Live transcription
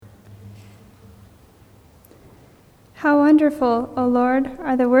How wonderful, O Lord,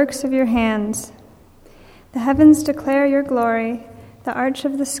 are the works of your hands. The heavens declare your glory. The arch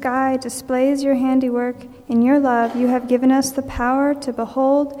of the sky displays your handiwork. In your love you have given us the power to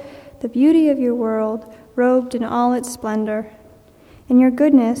behold the beauty of your world, robed in all its splendor. In your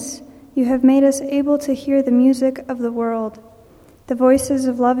goodness you have made us able to hear the music of the world. The voices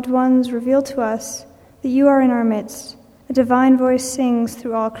of loved ones reveal to us that you are in our midst. A divine voice sings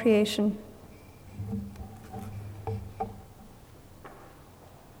through all creation.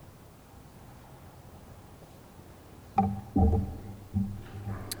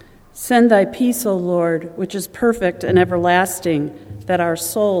 Send thy peace, O Lord, which is perfect and everlasting, that our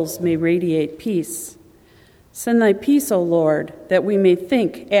souls may radiate peace. Send thy peace, O Lord, that we may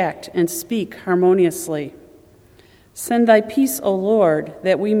think, act, and speak harmoniously. Send thy peace, O Lord,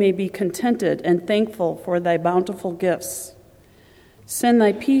 that we may be contented and thankful for thy bountiful gifts. Send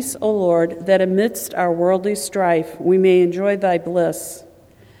thy peace, O Lord, that amidst our worldly strife we may enjoy thy bliss.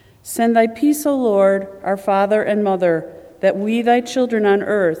 Send thy peace, O Lord, our Father and Mother, that we, thy children on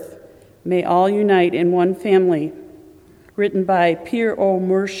earth, may all unite in one family. Written by Pir O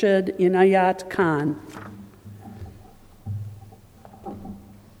Murshid Inayat Khan.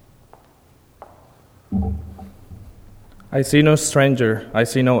 I see no stranger, I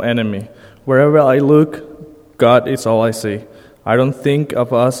see no enemy. Wherever I look, God is all I see. I don't think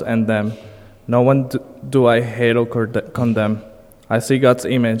of us and them. No one do I hate or condemn. I see God's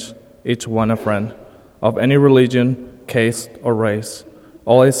image, each one a friend, of any religion, caste, or race.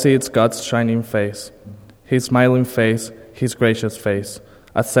 All I see is God's shining face, his smiling face, his gracious face.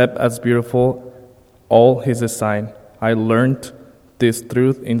 Accept as beautiful all his design. I learned this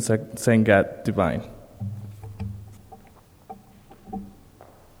truth in Saint God Divine.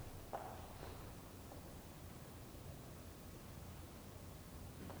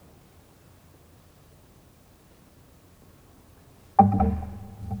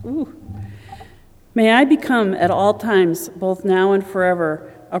 Ooh. May I become at all times, both now and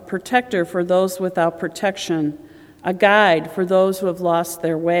forever, a protector for those without protection, a guide for those who have lost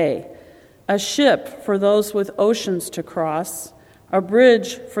their way, a ship for those with oceans to cross, a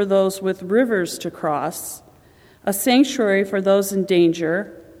bridge for those with rivers to cross, a sanctuary for those in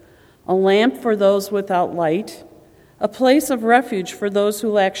danger, a lamp for those without light, a place of refuge for those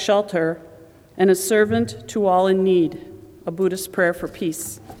who lack shelter, and a servant to all in need. A Buddhist prayer for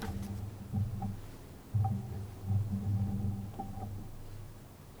peace.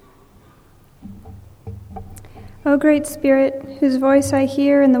 O Great Spirit, whose voice I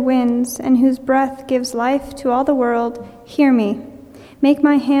hear in the winds, and whose breath gives life to all the world, hear me. Make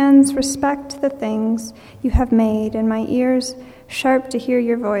my hands respect the things you have made, and my ears sharp to hear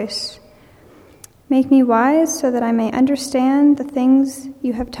your voice. Make me wise so that I may understand the things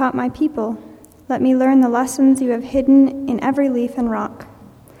you have taught my people. Let me learn the lessons you have hidden in every leaf and rock.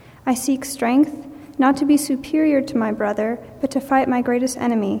 I seek strength, not to be superior to my brother, but to fight my greatest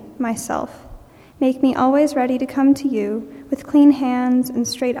enemy, myself. Make me always ready to come to you with clean hands and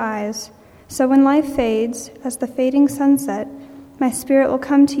straight eyes, so when life fades, as the fading sunset, my spirit will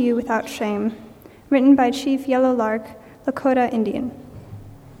come to you without shame. Written by Chief Yellow Lark, Lakota Indian.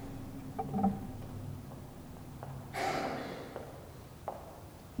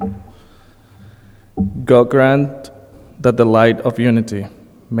 God grant that the light of unity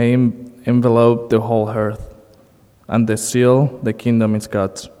may envelop the whole earth, and the seal, the kingdom is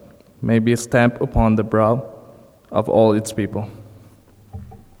God's, may be stamped upon the brow of all its people.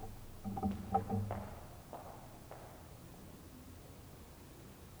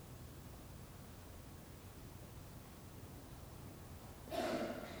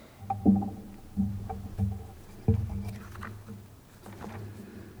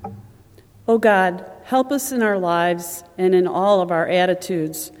 O God, help us in our lives and in all of our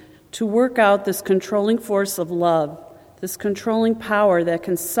attitudes to work out this controlling force of love, this controlling power that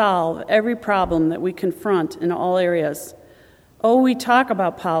can solve every problem that we confront in all areas. Oh, we talk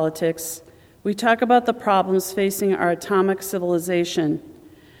about politics. We talk about the problems facing our atomic civilization.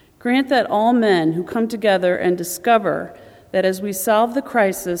 Grant that all men who come together and discover that as we solve the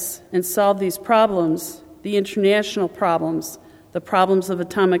crisis and solve these problems, the international problems, the problems of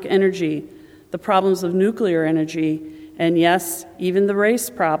atomic energy, the problems of nuclear energy, and yes, even the race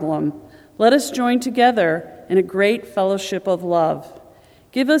problem, let us join together in a great fellowship of love.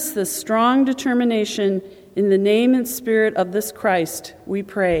 Give us this strong determination in the name and spirit of this Christ, we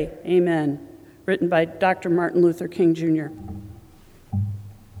pray. Amen. Written by Dr. Martin Luther King, Jr.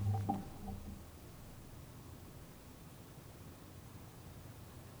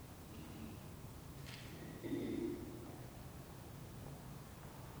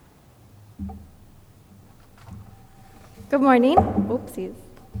 Good morning. Oopsies.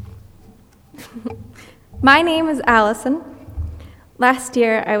 My name is Allison. Last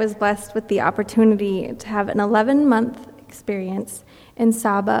year, I was blessed with the opportunity to have an 11-month experience in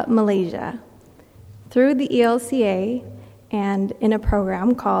Sabah, Malaysia, through the ELCA and in a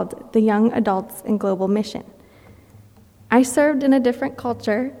program called the Young Adults in Global Mission. I served in a different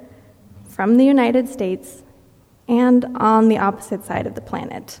culture from the United States and on the opposite side of the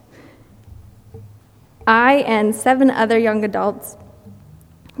planet. I and 7 other young adults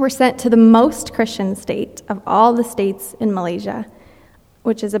were sent to the most Christian state of all the states in Malaysia,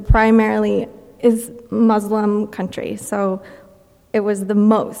 which is primarily Muslim country. So it was the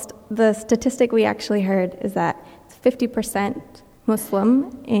most. The statistic we actually heard is that it's 50%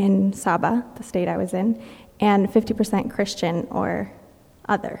 Muslim in Sabah, the state I was in, and 50% Christian or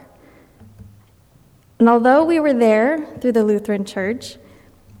other. And although we were there through the Lutheran Church,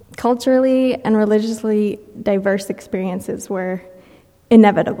 culturally and religiously diverse experiences were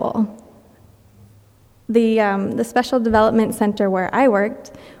inevitable. The Special Development Center where I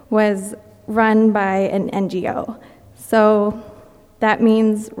worked was run by an NGO. So that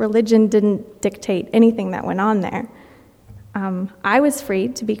means religion didn't dictate anything that went on there. I was free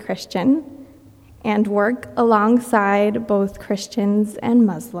to be Christian and work alongside both Christians and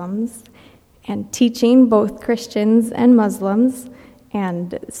Muslims, and teaching both Christians and Muslims,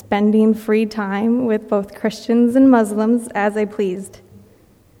 and spending free time with both Christians and Muslims as I pleased.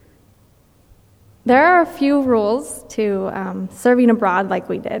 There are a few rules to serving abroad like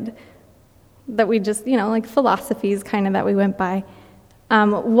we did, that we just, like philosophies kind of that we went by.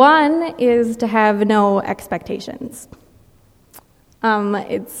 One is to have no expectations.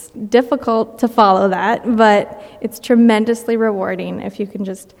 It's difficult to follow that, but it's tremendously rewarding if you can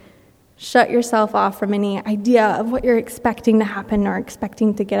just shut yourself off from any idea of what you're expecting to happen or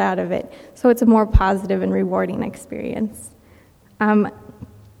expecting to get out of it. So it's a more positive and rewarding experience. And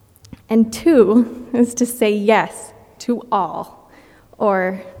 2 is to say yes to all,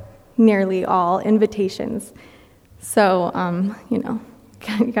 or nearly all, invitations. So, you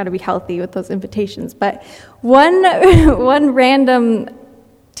got to be healthy with those invitations. But one random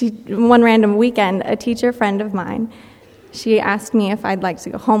weekend, a teacher friend of mine, she asked me if I'd like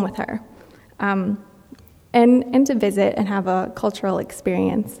to go home with her, and to visit and have a cultural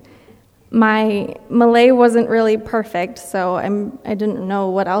experience. My Malay wasn't really perfect, so I didn't know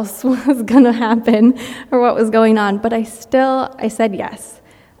what else was going to happen or what was going on, but I said yes,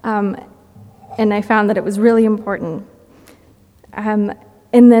 and I found that it was really important. And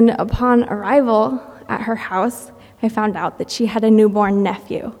then upon arrival at her house, I found out that she had a newborn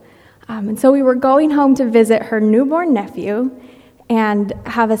nephew. And so we were going home to visit her newborn nephew and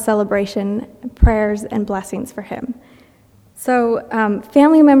have a celebration, prayers, and blessings for him. So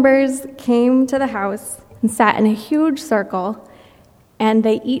family members came to the house and sat in a huge circle, and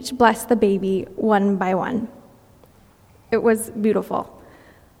they each blessed the baby one by one. It was beautiful.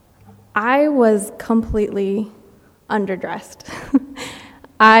 I was completely underdressed.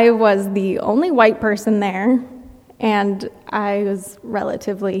 I was the only white person there, and I was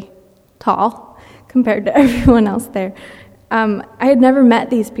relatively tall compared to everyone else there. I had never met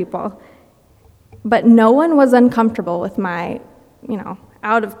these people, but no one was uncomfortable with my,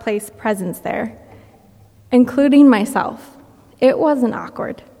 out-of-place presence there, including myself. It wasn't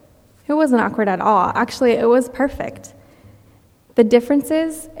awkward. It wasn't awkward at all. Actually, it was perfect. The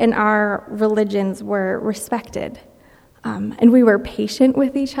differences in our religions were respected, and we were patient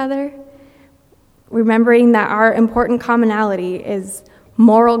with each other, remembering that our important commonality is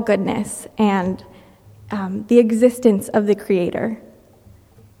moral goodness and the existence of the Creator.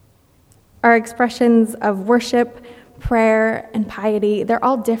 Our expressions of worship, prayer, and piety, they're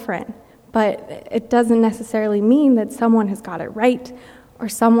all different, but it doesn't necessarily mean that someone has got it right or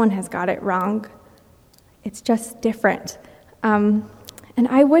someone has got it wrong. It's just different. And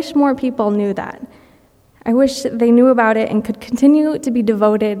I wish more people knew that. I wish they knew about it and could continue to be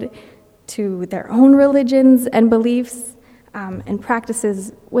devoted to their own religions and beliefs and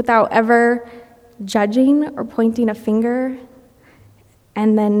practices without ever judging or pointing a finger.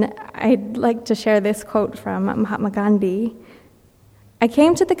 And then I'd like to share this quote from Mahatma Gandhi. I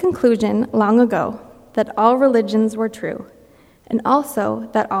came to the conclusion long ago that all religions were true, and also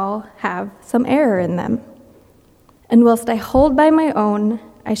that all have some error in them. And whilst I hold by my own,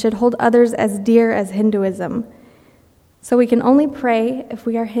 I should hold others as dear as Hinduism. So we can only pray if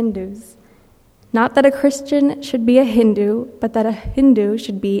we are Hindus. Not that a Christian should be a Hindu, but that a Hindu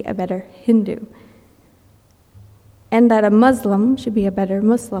should be a better Hindu. And that a Muslim should be a better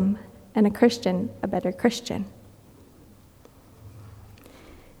Muslim, and a Christian a better Christian.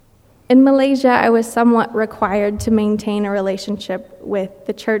 In Malaysia, I was somewhat required to maintain a relationship with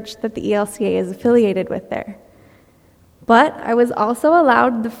the church that the ELCA is affiliated with there. But I was also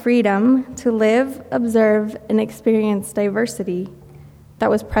allowed the freedom to live, observe, and experience diversity that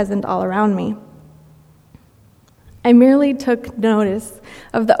was present all around me. I merely took notice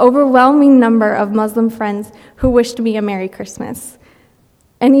of the overwhelming number of Muslim friends who wished me a Merry Christmas,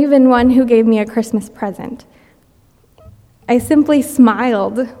 and even one who gave me a Christmas present. I simply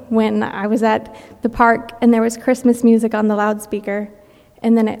smiled when I was at the park and there was Christmas music on the loudspeaker,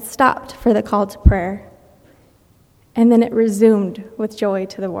 and then it stopped for the call to prayer, and then it resumed with joy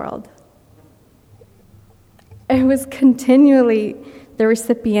to the world. I was continually the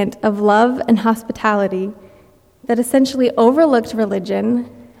recipient of love and hospitality that essentially overlooked religion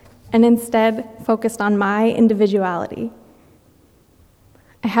and instead focused on my individuality.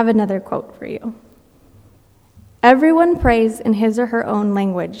 I have another quote for you. Everyone prays in his or her own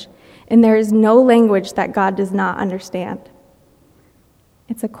language, and there is no language that God does not understand.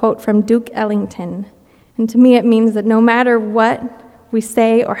 It's a quote from Duke Ellington, and to me it means that no matter what we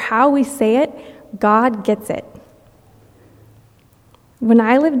say or how we say it, God gets it. When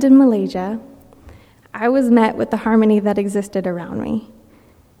I lived in Malaysia, I was met with the harmony that existed around me,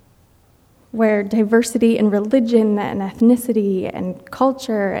 where diversity in religion and ethnicity and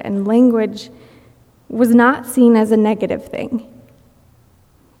culture and language was not seen as a negative thing.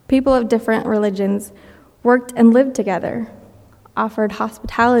 People of different religions worked and lived together, offered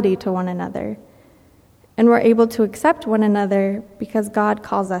hospitality to one another, and were able to accept one another because God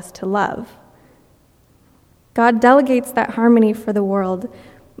calls us to love. God delegates that harmony for the world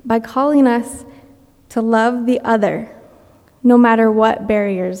by calling us to love the other, no matter what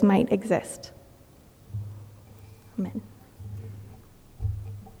barriers might exist. Amen.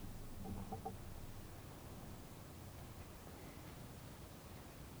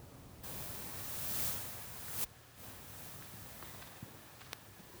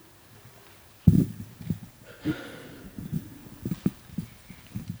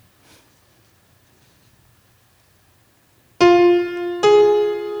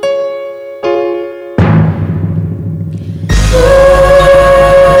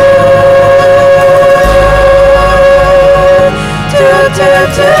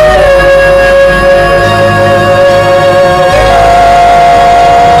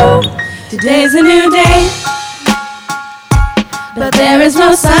 Today's a new day, but there is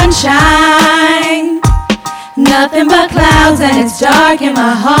no sunshine. Nothing but clouds, and it's dark in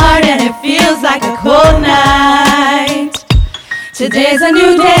my heart, and it feels like a cold night. Today's a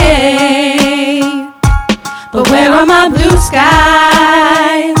new day, but where are my blue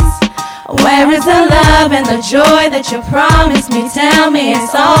skies? Where is the love and the joy that you promised me? Tell me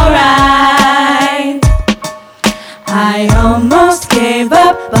it's alright. I almost gave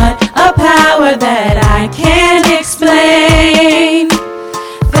up, but a power that I can't explain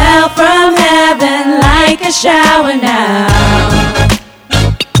fell from heaven like a shower now.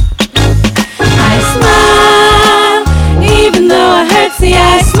 I smile, even though I hurt, see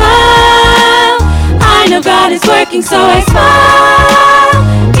I smile. I know God is working, so I smile,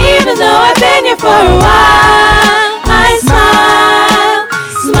 even though I've been here for a while. I smile,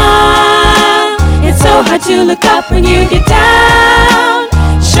 smile. It's so hard to look up when you get down.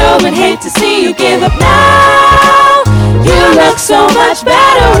 Sure would hate to see you give up now. You look so much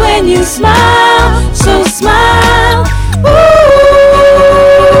better when you smile, so smile. Ooh.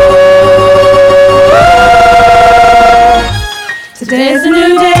 Today's a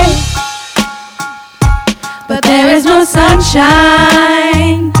new day, but there is no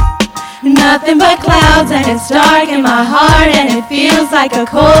sunshine. Nothing but clouds, and it's dark in my heart, and it feels like a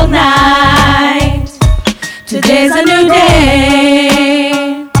cold night. Today's a new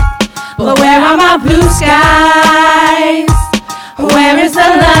day, but where are my blue skies? Where is the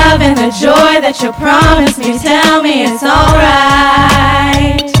love and the joy that you promised me? Tell me it's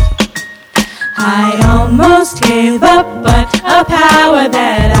alright. I almost gave up, but a power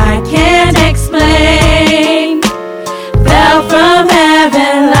that I can't explain fell from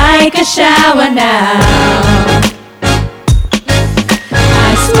heaven like a shower now.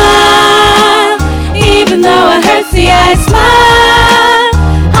 I smile, even though I hurt, see I smile.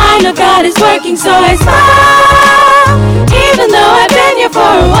 I know God is working, so I smile, even though I've been here for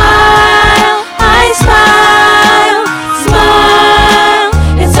a while. I smile, smile.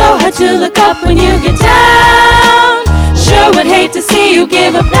 It's so hard to look up when you get down. Sure would hate to see you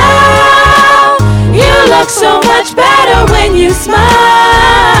give up now. You look so much better when you smile.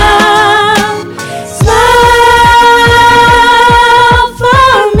 Smile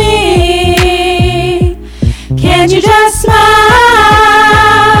for me. Can't you just smile?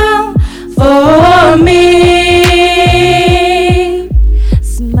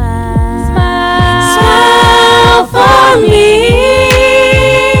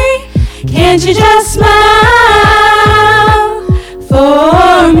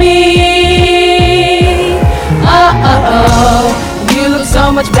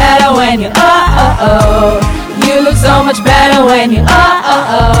 when you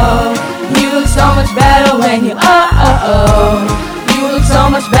You look so much better when you You look so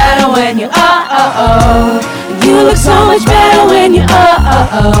much better when you You look so much better when you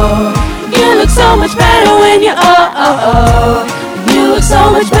You look so much better when you You look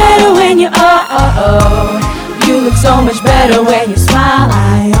so much better when you You look so much better when you smile.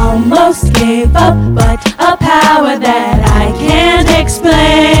 I almost gave up, but a power that I can't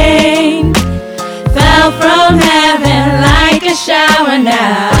explain fell from heaven like a shower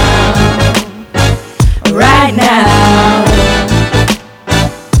now, right now.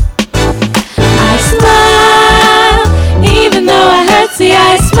 I smile, even though I hurt, see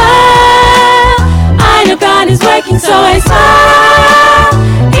I smile. I know God is working, so I smile,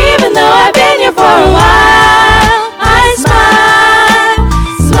 even though I've been here for a while. I smile,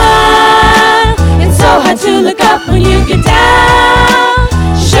 smile. It's so hard to look up when you get down.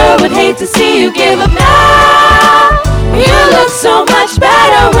 Sure would hate to see you give up now. You look so much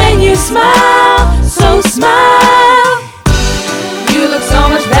better when you smile, so smile. You look so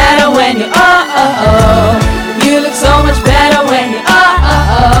much better when you You look so much better when you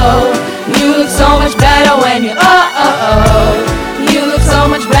You look so much better when you You look so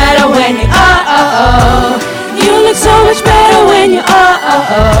much better when you You look so much better when you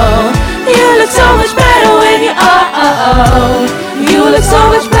You look so much better when you You look so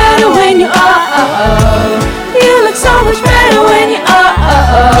much better when you You look so much better when you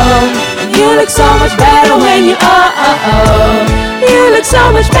You look so much better when you You look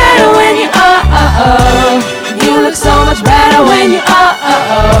so much better when